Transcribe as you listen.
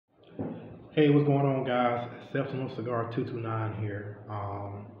Hey, what's going on, guys? Exceptional Cigar 229 here.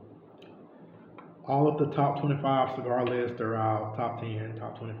 All of the top 25 cigar lists are out, top 10,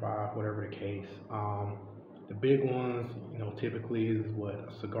 top 25, whatever the case. The big ones, typically is what a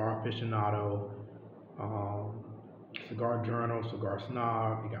Cigar Aficionado, um, Cigar Journal, Cigar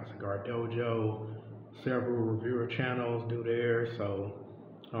Snob, you got Cigar Dojo, several reviewer channels do theirs. So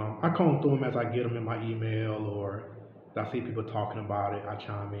I comb through them as I get them in my email or I see people talking about it, I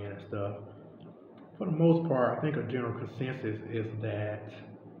chime in and stuff. For the most part, I think a general consensus is that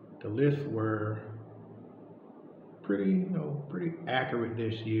the lists were pretty accurate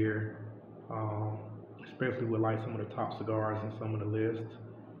this year, um, especially with like some of the top cigars and some of the lists.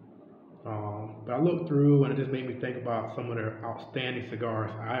 But I looked through and it just made me think about some of the outstanding cigars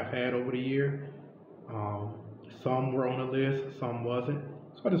I've had over the year. Um, some were on the list, some wasn't.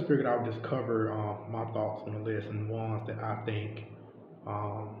 So I just figured I would just cover my thoughts on the list and ones that I think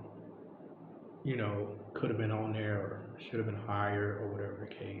um, could have been on there or should have been higher or whatever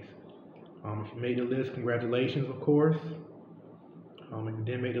the case. If you made the list, congratulations, of course. If you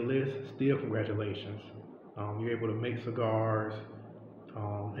didn't make the list, still congratulations. You're able to make cigars,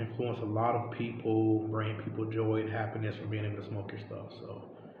 influence a lot of people, bring people joy and happiness from being able to smoke your stuff. So,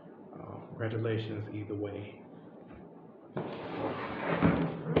 congratulations either way.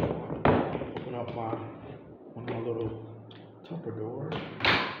 Open up one of my little Tupper doors.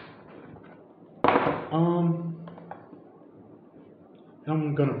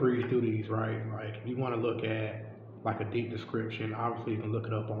 I'm gonna breeze through these, right? Like, if you want to look at like a deep description, obviously you can look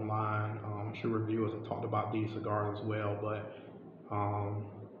it up online. I'm sure reviewers have talked about these cigars as well, but um,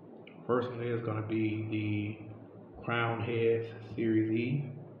 first one is gonna be the Crown Heads Series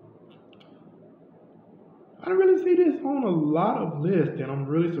E. I don't really see this on a lot of lists, and I'm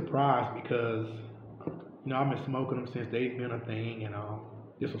really surprised because I've been smoking them since they've been a thing, and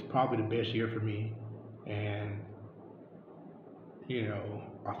this was probably the best year for me. And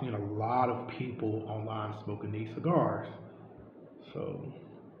I've seen a lot of people online smoking these cigars. So,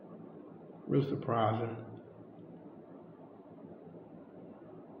 real surprising.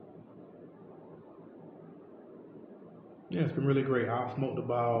 Yeah, it's been really great. I've smoked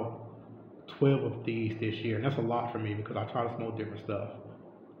about 12 of these this year, and that's a lot for me because I try to smoke different stuff.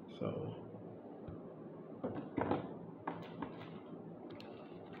 So,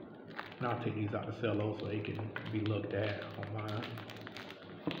 now I'll take these out to cello so they can be looked at online.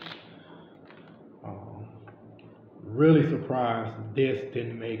 Um, Really surprised this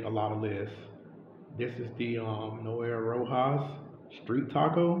didn't make a lot of lists. This is the Noel Rojas Street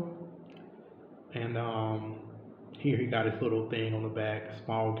Taco, and here he got his little thing on the back,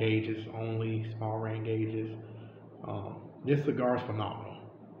 small gauges only, small rain gauges. This cigar is phenomenal.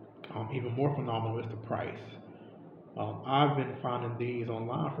 Even more phenomenal is the price. I've been finding these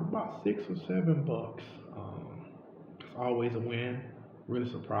online for about $6 or $7. It's always a win. Really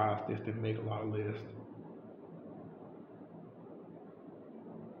surprised this didn't make a lot of lists.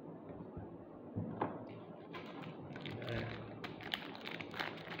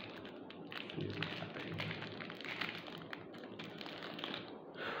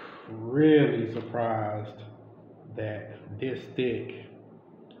 Really surprised that this stick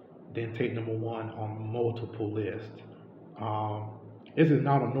didn't take number one on multiple lists. Um, this is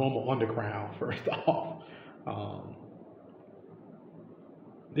not a normal underground, first off. Um,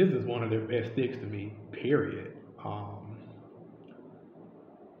 this is one of their best sticks to me, period.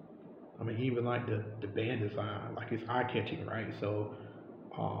 I mean, even like the band design, like it's eye catching, right? So,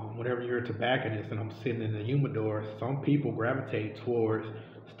 whenever you're a tobacconist and I'm sitting in the humidor, some people gravitate towards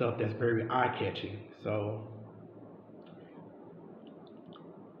stuff that's very eye catching. So,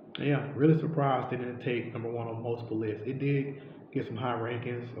 yeah, really surprised it didn't take number one on multiple lists. It did get some high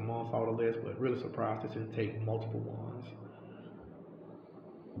rankings amongst all the lists, but really surprised it didn't take multiple ones.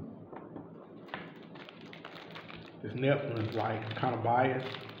 This next one is like kind of biased,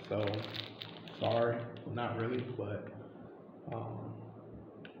 so sorry, not really, but um,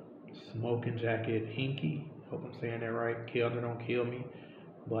 Smoking Jacket Hinky. Hope I'm saying that right. Kellner don't kill me,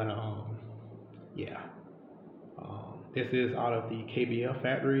 but yeah. This is out of the KBF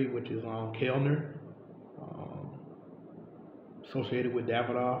factory, which is on Kellner, um, associated with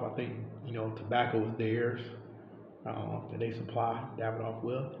Davidoff. I think tobacco is theirs that they supply Davidoff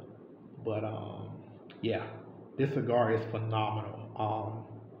with, but yeah, this cigar is phenomenal.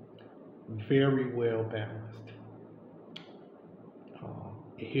 Very well balanced.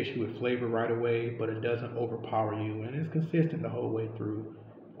 It hits you with flavor right away, but it doesn't overpower you, and it's consistent the whole way through.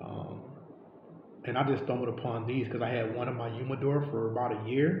 Um, and I just stumbled upon these because I had one in my humidor for about a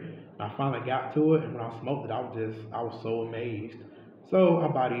year. And I finally got to it, and when I smoked it, I was so amazed. So I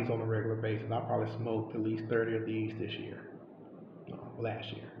buy these on a regular basis. I probably smoked at least 30 of these this year, last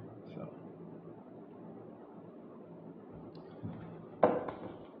year. So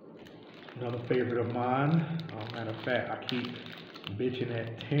another favorite of mine. Matter of fact, I keep bitching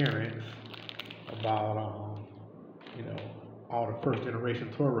at Terrence about you know, all the first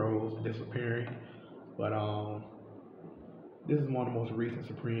generation Toros disappearing. But this is one of the most recent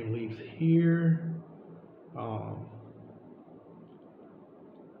Supreme leaves here.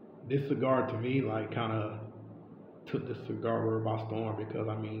 This cigar to me like kind of took the cigar world by storm because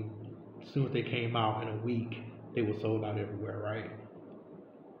I mean, as soon as they came out in a week, they were sold out everywhere, right?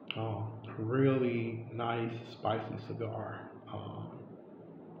 Really nice, spicy cigar.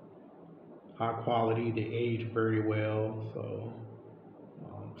 High quality, they age very well. So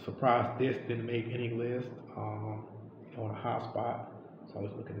surprised this didn't make any list on a hot spot. So I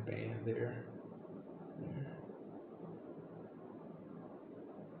was looking at the band there.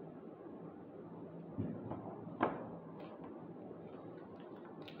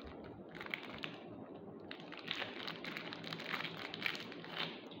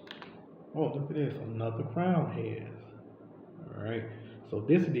 Oh, look at this, another crown heads. All right, so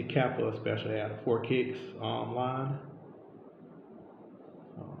this is the Kappa special out of 4Kicks line.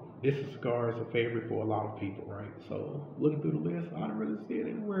 This cigar is a favorite for a lot of people, right? So looking through the list, I didn't really see it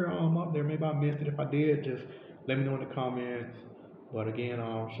anywhere up there. Maybe I missed it. If I did, just let me know in the comments. But again,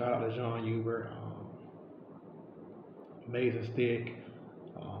 shout out to John Hubert. Amazing stick.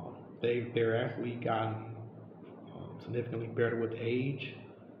 They're actually gotten significantly better with age.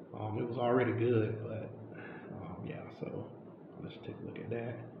 It was already good, but yeah. So let's take a look at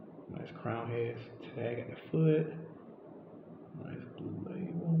that. Nice crown heads tag at the foot. Nice blue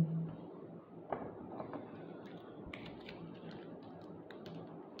label.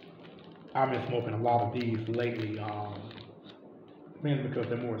 I've been smoking a lot of these lately, mainly because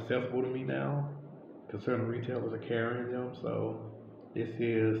they're more accessible to me now, because certain retailers are carrying them. So this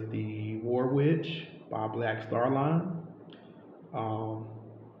is the War Witch by Black Star Line.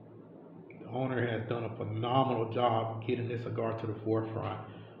 The owner has done a phenomenal job getting this cigar to the forefront.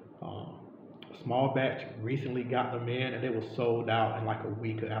 Small batch recently got them in and it was sold out in like a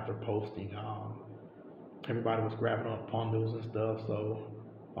week after posting. Everybody was grabbing up bundles and stuff. So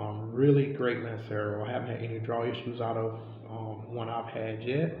really great Lancero. I haven't had any draw issues out of one I've had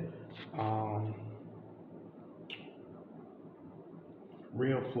yet.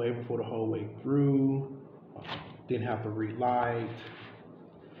 Real flavorful the whole way through. Didn't have to relight.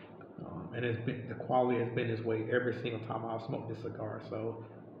 And the quality has been this way every single time I've smoked this cigar. So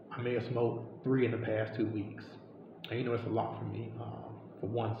I may have smoked 3 in the past 2 weeks. And you know it's a lot for me for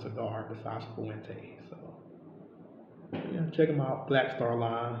one cigar besides Fuente. So yeah, check them out. Black Star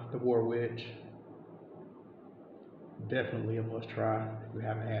Line, the War Witch. Definitely a must try if you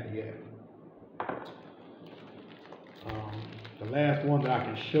haven't had it yet. The last one that I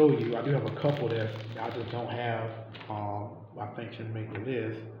can show you, I do have a couple that I just don't have. I think should make the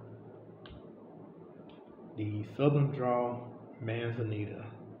list. The Southern Draw Manzanita.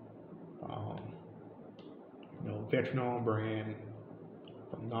 Veteran-owned brand,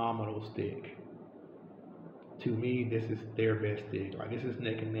 phenomenal stick. To me, this is their best stick. Like this is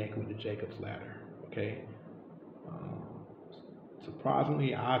neck and neck with the Jacob's Ladder. Okay.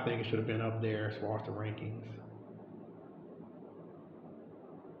 Surprisingly, I think it should have been up there as far as the rankings.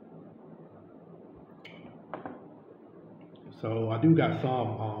 So I do got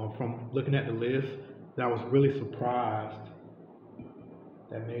some from looking at the list that I was really surprised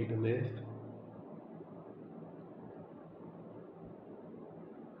that made the list.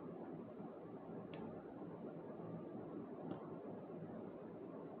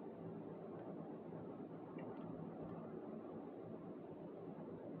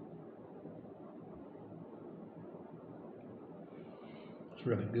 It's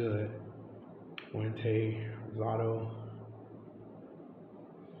really good. Fuente, Rosado,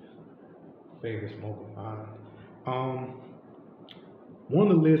 favorite smoke of mine. One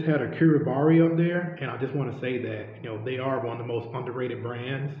of the lists had a Curibari up there, and I just want to say that they are one of the most underrated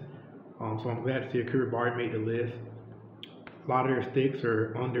brands. So I'm glad to see a Curibari made the list. A lot of their sticks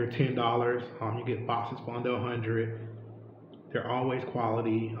are under $10. You get boxes for under $100. They're always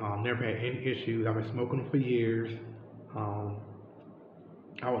quality. Never had any issues. I've been smoking them for years.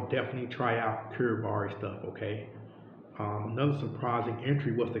 I would definitely try out Curibari stuff. Okay. Another surprising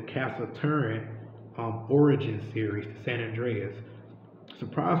entry was the Casa Turin Origin series, the San Andreas.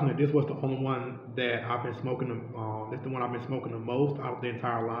 Surprisingly, this was the only one that I've been smoking. This is the one I've been smoking the most out of the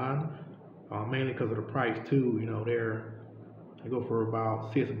entire line, mainly because of the price too. They go for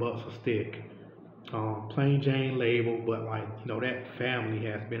about $6 a stick. plain Jane label, but like that family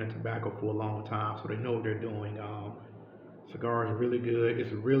has been in tobacco for a long time, so they know what they're doing. Cigars are really good.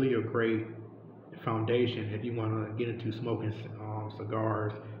 It's really a great foundation if you want to get into smoking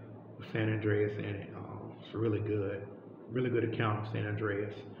cigars with San Andreas in it. It's really good account of San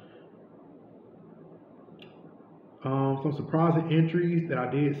Andreas. Some surprising entries that I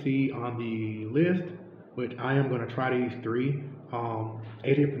did see on the list, which I am going to try these three.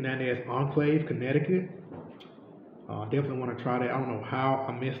 Adrian Fernandez Enclave, Connecticut. Definitely want to try that. I don't know how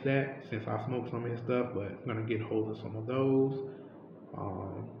I missed that since I smoked some of his stuff, but I'm going to get hold of some of those.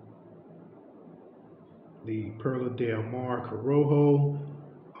 The Perla Del Mar Corojo.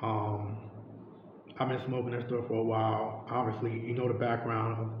 I've been smoking that stuff for a while. Obviously, the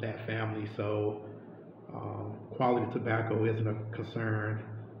background of that family, so quality tobacco isn't a concern.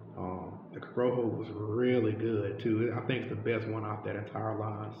 The Corojo was really good too. I think it's the best one out that entire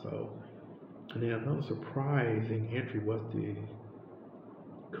line. So, and then another surprising entry was the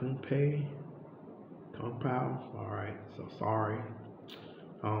Compal. All right, so sorry.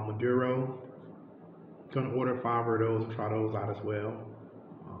 Maduro. Gonna order 5 of those and try those out as well.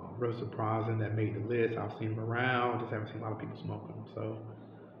 Real surprising that made the list. I've seen them around, just haven't seen a lot of people smoke them. So,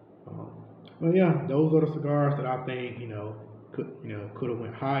 well, yeah, those are the cigars that I think could have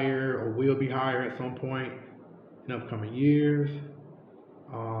went higher or will be higher at some point in upcoming years.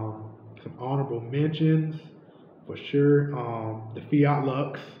 Some honorable mentions for sure. The Fiat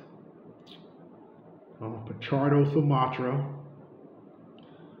Lux, Pachardo Sumatra,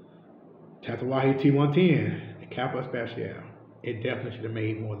 Tatuaje T110, and Capa Especial. It definitely should have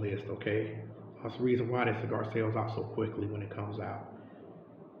made more lists, okay? That's the reason why that cigar sells out so quickly when it comes out.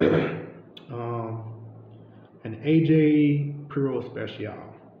 An AJ Puro Special.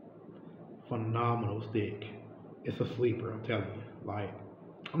 Phenomenal stick. It's a sleeper, I'm telling you. Like,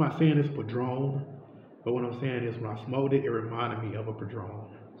 I'm not saying it's Padron, but what I'm saying is when I smoked it, it reminded me of a Padron.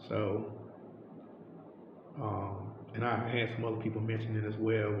 So, and I had some other people mention it as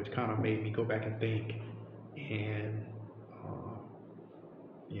well, which kind of made me go back and think. And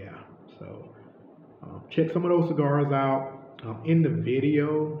yeah, so check some of those cigars out. In the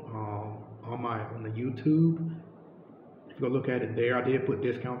video on the YouTube, if you go look at it there, I did put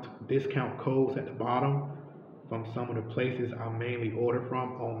discount codes at the bottom from some of the places I mainly order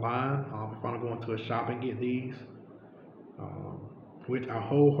from online. If I'm going to a shop and get these, which I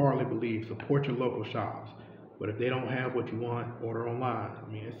wholeheartedly believe, support your local shops. But if they don't have what you want, order online.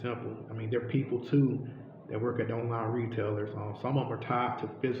 I mean, it's simple. I mean, there are people too that work at the online retailers. Some of them are tied to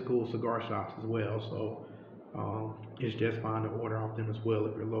physical cigar shops as well. So it's just fine to order off them as well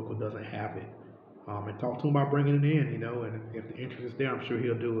if your local doesn't have it. And talk to him about bringing it in, and if the interest is there, I'm sure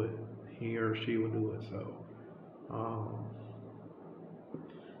he'll do it. He or she will do it. So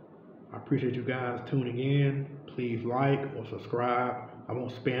I appreciate you guys tuning in. Please like or subscribe. I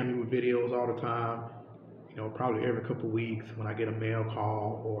won't spam you with videos all the time. Probably every couple of weeks when I get a mail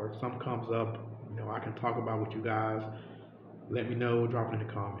call or something comes up, I can talk about with you guys. Let me know, drop it in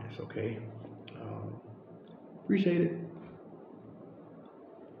the comments, okay? Appreciate it.